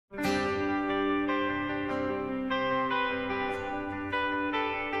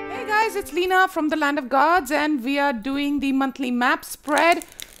Hi guys, it's Leena from the Land of Gods, and we are doing the monthly map spread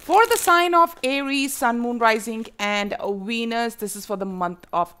for the sign of Aries, Sun, Moon, Rising, and Venus. This is for the month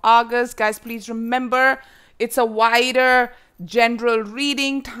of August. Guys, please remember, it's a wider general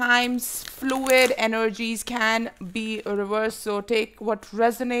reading. Times fluid, energies can be reversed, so take what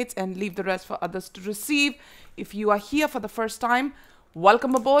resonates and leave the rest for others to receive. If you are here for the first time,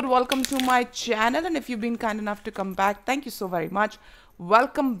 welcome aboard, welcome to my channel, and if you've been kind enough to come back, thank you so very much.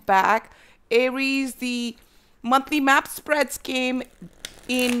 Welcome back. Aries, the monthly map spreads came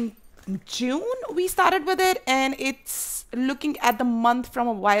in June. We started with it, and it's looking at the month from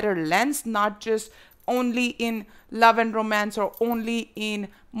a wider lens, not just only in love and romance or only in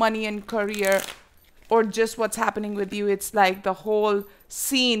money and career or just what's happening with you. It's like the whole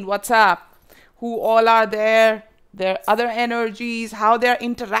scene, what's up, who all are there, their other energies, how they're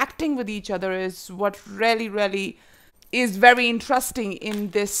interacting with each other is what really is very interesting in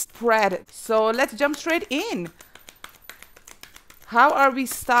this spread. So let's jump straight in. How are we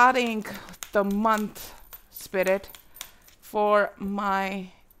starting the month, Spirit, for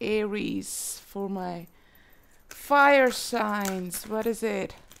my Aries, for my fire signs? What is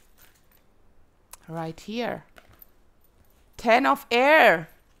it? Right here. 10 of air.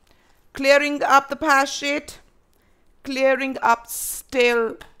 Clearing up the past shit. Clearing up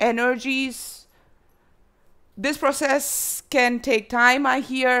stale energies. This process can take time, I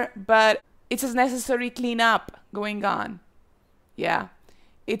hear, but it's a necessary cleanup going on. Yeah.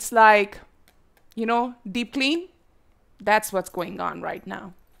 It's like, you know, deep clean. That's what's going on right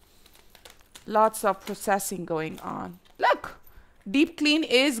now. Lots of processing going on. Look, deep clean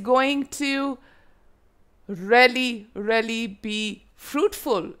is going to really be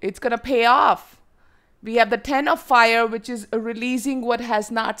fruitful. It's going to pay off. We have the 10 of fire, which is releasing what has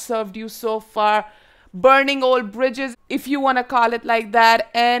not served you so far. Burning old bridges, if you want to call it like that.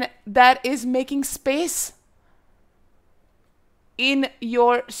 And that is making space in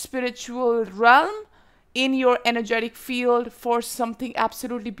your spiritual realm, in your energetic field, for something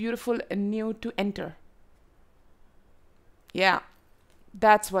absolutely beautiful and new to enter. Yeah,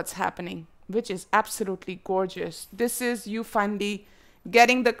 that's what's happening, which is absolutely gorgeous. This is you finally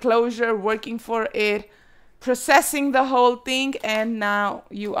getting the closure, working for it, processing the whole thing, and now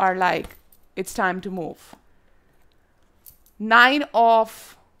you are like, it's time to move. 9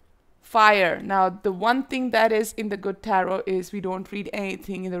 of fire. Now, the one thing that is in the good tarot is we don't read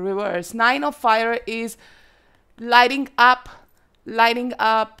anything in the reverse. 9 of fire is lighting up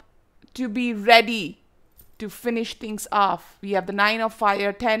to be ready to finish things off. We have the 9 of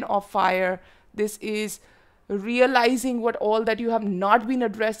fire, 10 of fire. This is realizing what all that you have not been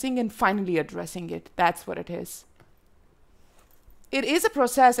addressing and finally addressing it. That's what it is. It is a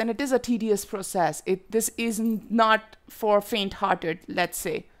process, and it is a tedious process. This is not for faint-hearted, let's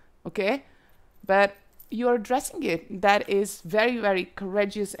say, okay? But you're addressing it. That is very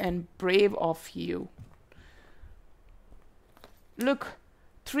courageous and brave of you. Look,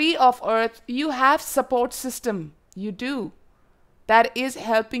 3 of earth, you have support system. You do. That is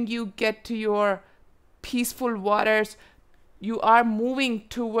helping you get to your peaceful waters. You are moving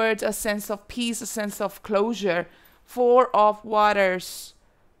towards a sense of peace, a sense of closure. 4 of waters.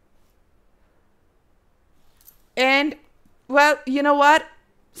 And, well, you know what?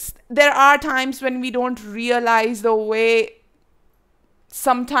 There are times when we don't realize the way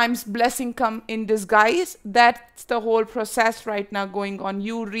sometimes blessing come in disguise. That's the whole process right now going on.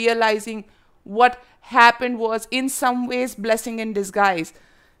 You realizing what happened was in some ways blessing in disguise.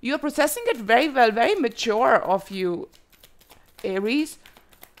 You're processing it very well, very mature of you, Aries.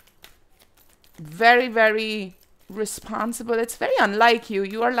 Very responsible. It's very unlike you.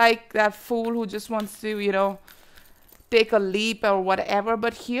 You are like that fool who just wants to, you know, take a leap or whatever.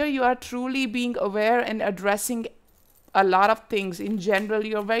 But here you are truly being aware and addressing a lot of things. In general,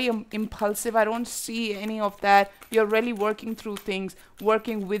 you're very impulsive. I don't see any of that. You're really working through things,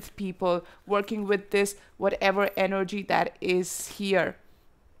 working with people, working with this, whatever energy that is here.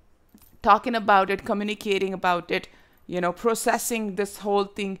 Talking about it, communicating about it, you know, processing this whole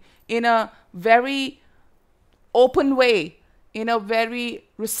thing in a very open way, in a very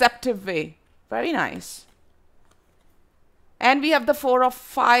receptive way. Very nice. And we have the 4 of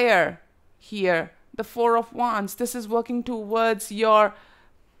fire here, the 4 of wands. This is working towards your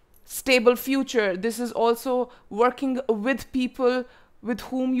stable future. This is also working with people with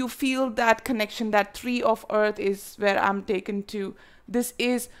whom you feel that connection. That 3 of earth is where I'm taken to. This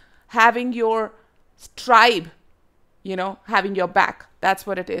is having your tribe, you know, having your back. That's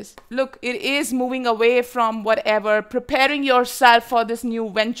what it is. Look, it is moving away from whatever, preparing yourself for this new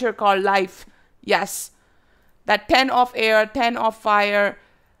venture called life. Yes. That 10 of air, 10 of fire,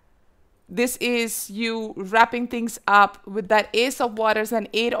 This is you wrapping things up with that Ace of Waters and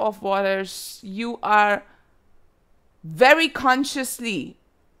Eight of Waters. You are very consciously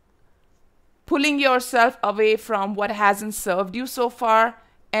pulling yourself away from what hasn't served you so far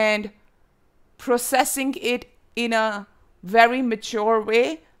and processing it in a very mature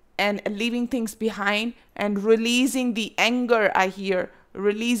way and leaving things behind and releasing the anger, I hear,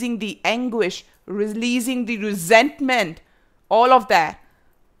 releasing the anguish, releasing the resentment, all of that.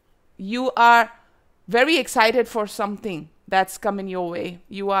 You are very excited for something that's coming your way.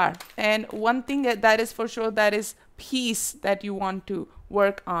 You are. And one thing that is for sure, that is peace that you want to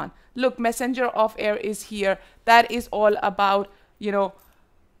work on. Look, Messenger of Air is here. That is all about, you know,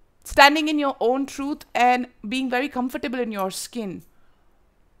 standing in your own truth and being very comfortable in your skin.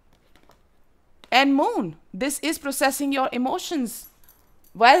 And Moon, this is processing your emotions.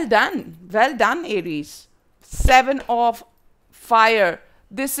 Well done. Well done, Aries. Seven of Fire.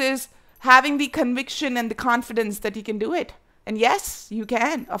 This is having the conviction and the confidence that you can do it. And yes, you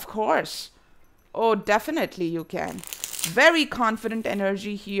can, of course. Oh, definitely you can. Very confident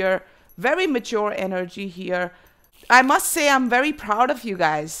energy here. Very mature energy here. I must say I'm very proud of you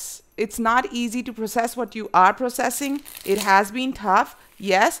guys. It's not easy to process what you are processing. It has been tough,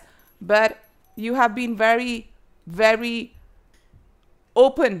 yes. But you have been very, very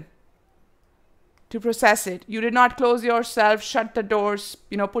open to process it. You did not close yourself, shut the doors,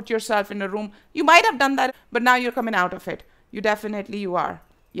 you know, put yourself in a room. You might have done that, but now you're coming out of it. You definitely you are.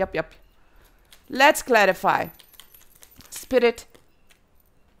 Yep. Let's clarify. Spirit,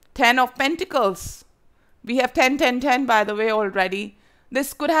 10 of Pentacles. We have 10, 10, 10, by the way, already.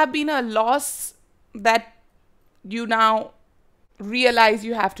 This could have been a loss that you now realize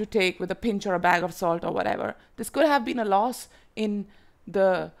you have to take with a pinch or a bag of salt or whatever. This could have been a loss in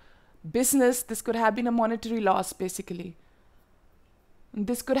the business. This could have been a monetary loss, basically.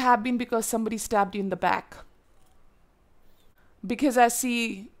 This could have been because somebody stabbed you in the back. Because I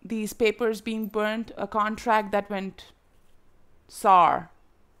see these papers being burnt, a contract that went sour.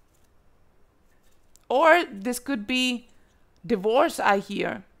 Or this could be divorce, I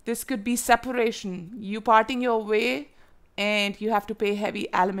hear. This could be separation. You parting your way and you have to pay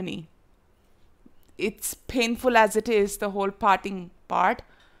heavy alimony. It's painful as it is, the whole parting part.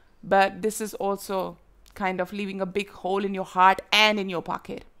 But this is also kind of leaving a big hole in your heart and in your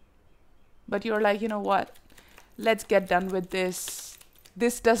pocket. But you're like, you know what? Let's get done with this.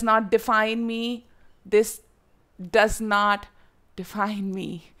 This does not define me. This does not define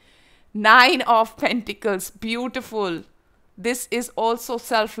me. 9 of Pentacles. Beautiful. This is also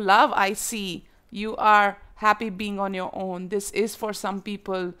self-love, I see. You are happy being on your own. This is for some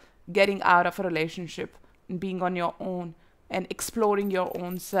people getting out of a relationship and being on your own and exploring your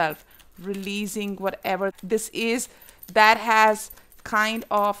own self, releasing whatever this is that has kind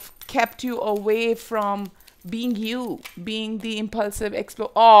of kept you away from being you, being the impulsive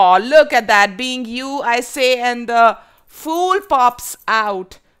explore. Oh, look at that, being you, I say, and the Fool pops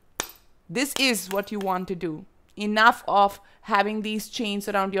out. This is what you want to do. Enough of having these chains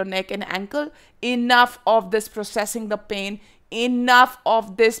around your neck and ankle. Enough of this processing the pain. Enough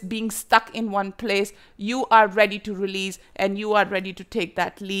of this being stuck in one place. You are ready to release and you are ready to take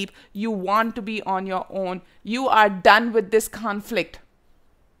that leap. You want to be on your own. You are done with this conflict.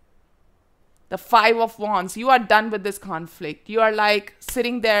 The 5 of Wands. You are done with this conflict. You are like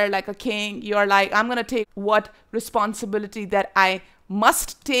sitting there like a king. You are like, I'm going to take what responsibility that I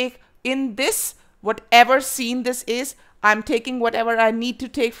must take in this, whatever scene this is. I'm taking whatever I need to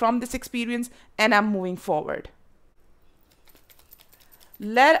take from this experience and I'm moving forward.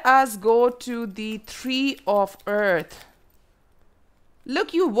 Let us go to the 3 of Earth.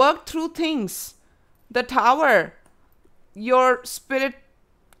 Look, you worked through things. The Tower. Your spirit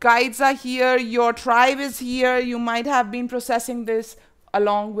guides are here. Your tribe is here. You might have been processing this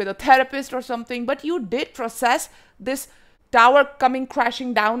along with a therapist or something, but you did process this tower coming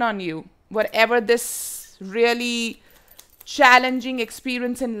crashing down on you. Whatever this really challenging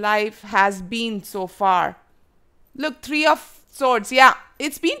experience in life has been so far. Look, 3 of Swords. Yeah,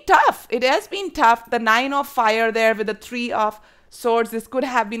 it's been tough. It has been tough. The 9 of Fire there with the 3 of Swords. This could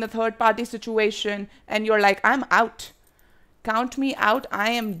have been a third party situation and you're like, I'm out. Count me out.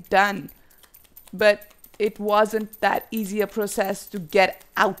 I am done. But it wasn't that easy a process to get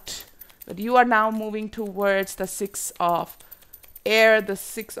out. But you are now moving towards the 6 of Air, the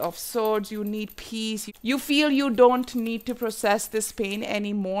 6 of Swords. You need peace. You feel you don't need to process this pain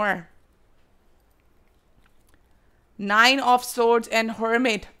anymore. 9 of Swords and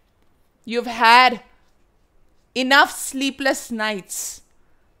Hermit. You've had enough sleepless nights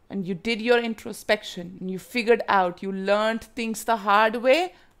and you did your introspection and you figured out, you learned things the hard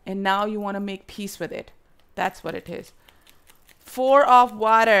way, And now you want to make peace with it. That's what it is. Four of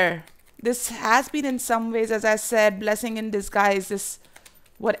water. This has been in some ways, as I said, blessing in disguise. This,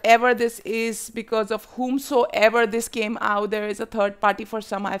 whatever this is, because of whomsoever this came out, there is a third party for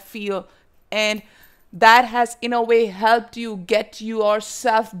some, I feel. And that has, in a way, helped you get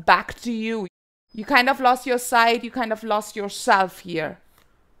yourself back to you. You kind of lost your sight. You kind of lost yourself here.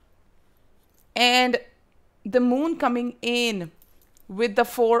 And the moon coming in with the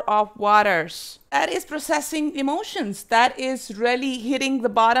four of waters, that is processing emotions. That is really hitting the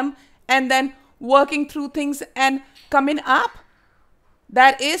bottom and then working through things and coming up.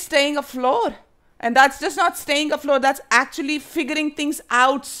 That is staying afloat. And that's just not staying afloat. That's actually figuring things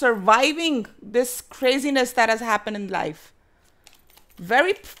out, surviving this craziness that has happened in life.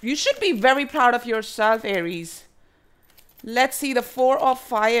 You should be very proud of yourself, Aries. Let's see the four of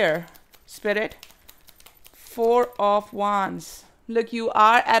fire, Spirit. Four of wands. Look, you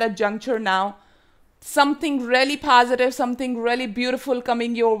are at a juncture now. Something really positive, something really beautiful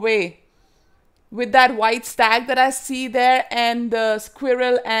coming your way. With that white stag that I see there and the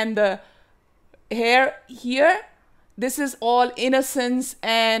squirrel and the hare here, this is all innocence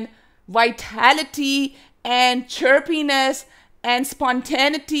and vitality and chirpiness and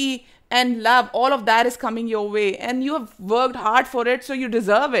spontaneity and love. All of that is coming your way. And you have worked hard for it, so you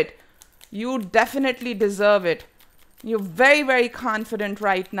deserve it. You definitely deserve it. You're very, very confident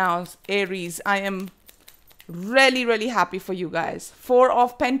right now, Aries. I am really, really happy for you guys. Four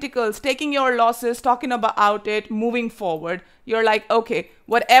of Pentacles, taking your losses, talking about it, moving forward. You're like, okay,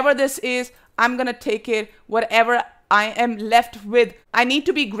 whatever this is, I'm going to take it. Whatever I am left with, I need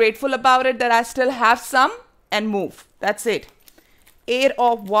to be grateful about it, that I still have some, and move. That's it. Eight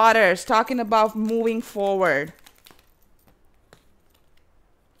of Waters, talking about moving forward.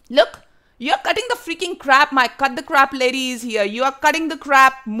 Look. You're cutting the freaking crap. My cut the crap lady is here. You are cutting the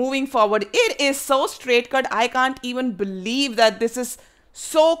crap, moving forward. It is so straight cut. I can't even believe that this is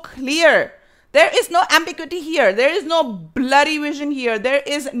so clear. There is no ambiguity here. There is no blurry vision here. There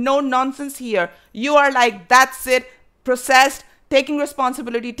is no nonsense here. You are like, that's it. Processed, taking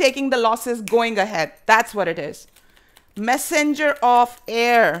responsibility, taking the losses, going ahead. That's what it is. Messenger of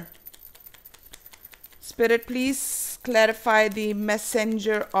air. Spirit, please clarify the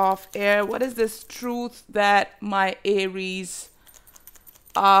messenger of air. What is this truth that my Aries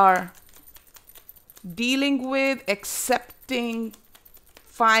are dealing with, accepting,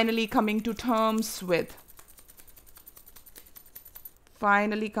 finally coming to terms with?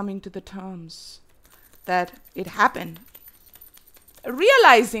 Finally coming to the terms that it happened.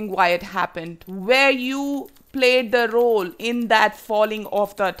 Realizing why it happened, where you played the role in that falling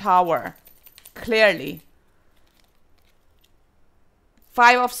off the tower. Clearly.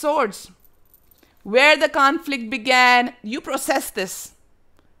 Five of Swords. Where the conflict began, you process this.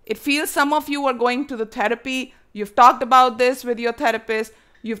 It feels some of you are going to the therapy. You've talked about this with your therapist.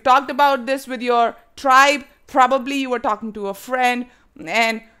 You've talked about this with your tribe. Probably you were talking to a friend.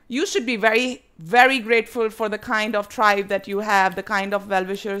 And you should be very, very grateful for the kind of tribe that you have, the kind of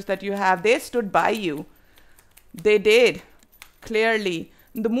well-wishers that you have. They stood by you. They did. Clearly.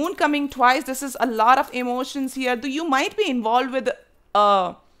 The moon coming twice. This is a lot of emotions here. You might be involved with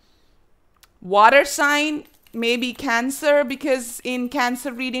a water sign, maybe Cancer, because in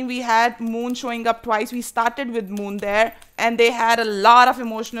Cancer reading we had moon showing up twice. We started with moon there, and they had a lot of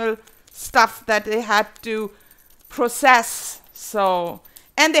emotional stuff that they had to process. So,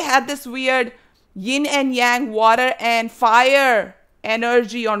 and they had this weird yin and yang, water and fire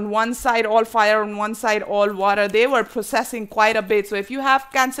energy on one side, all fire on one side, all water. They were processing quite a bit. So if you have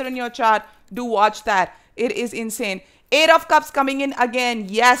Cancer in your chart, do watch that. It is insane. Eight of Cups coming in again.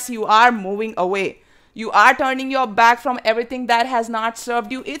 Yes, you are moving away. You are turning your back from everything that has not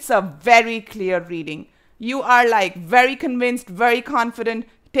served you. It's a very clear reading. You are like very convinced, very confident,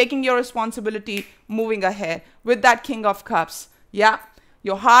 taking your responsibility, moving ahead with that King of Cups. Yeah,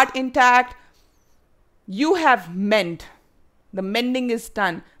 your heart intact. You have mended. The mending is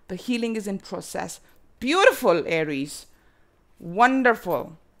done. The healing is in process. Beautiful, Aries.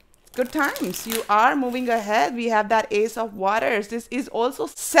 Wonderful. Good times. You are moving ahead. We have that Ace of Waters. This is also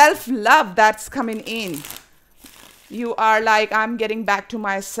self-love that's coming in. You are like, I'm getting back to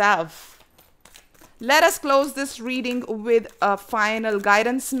myself. Let us close this reading with a final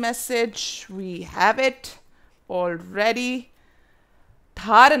guidance message. We have it already.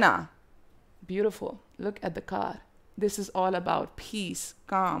 Dharana. Beautiful. Look at the card. This is all about peace,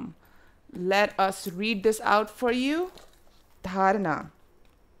 calm. Let us read this out for you. Dharana.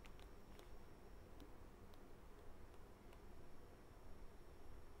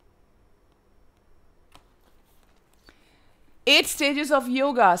 8 stages of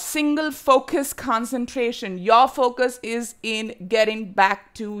yoga, single focus concentration. Your focus is in getting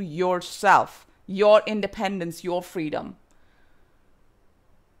back to yourself, your independence, your freedom.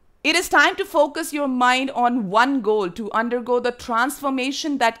 It is time to focus your mind on one goal to undergo the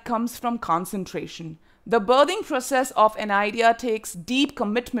transformation that comes from concentration. The birthing process of an idea takes deep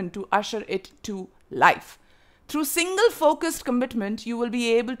commitment to usher it to life. Through single focused commitment, you will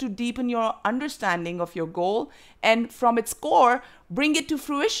be able to deepen your understanding of your goal and from its core, bring it to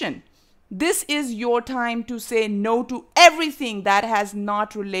fruition. This is your time to say no to everything that has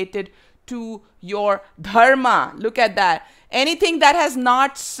not related to your dharma. Look at that. Anything that has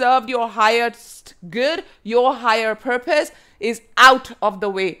not served your highest good, your higher purpose, is out of the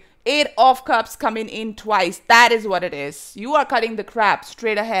way. 8 of Cups coming in twice. That is what it is. You are cutting the crap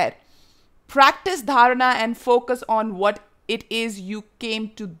straight ahead. Practice dharana and focus on what it is you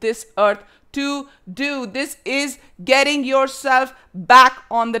came to this earth to do. This is getting yourself back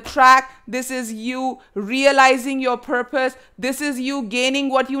on the track. This is you realizing your purpose. This is you gaining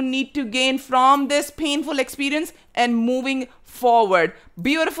what you need to gain from this painful experience and moving forward.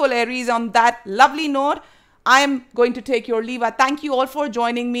 Beautiful, Aries. On that lovely note, I am going to take your leave. I thank you all for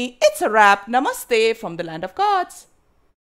joining me. It's a wrap. Namaste from the land of gods.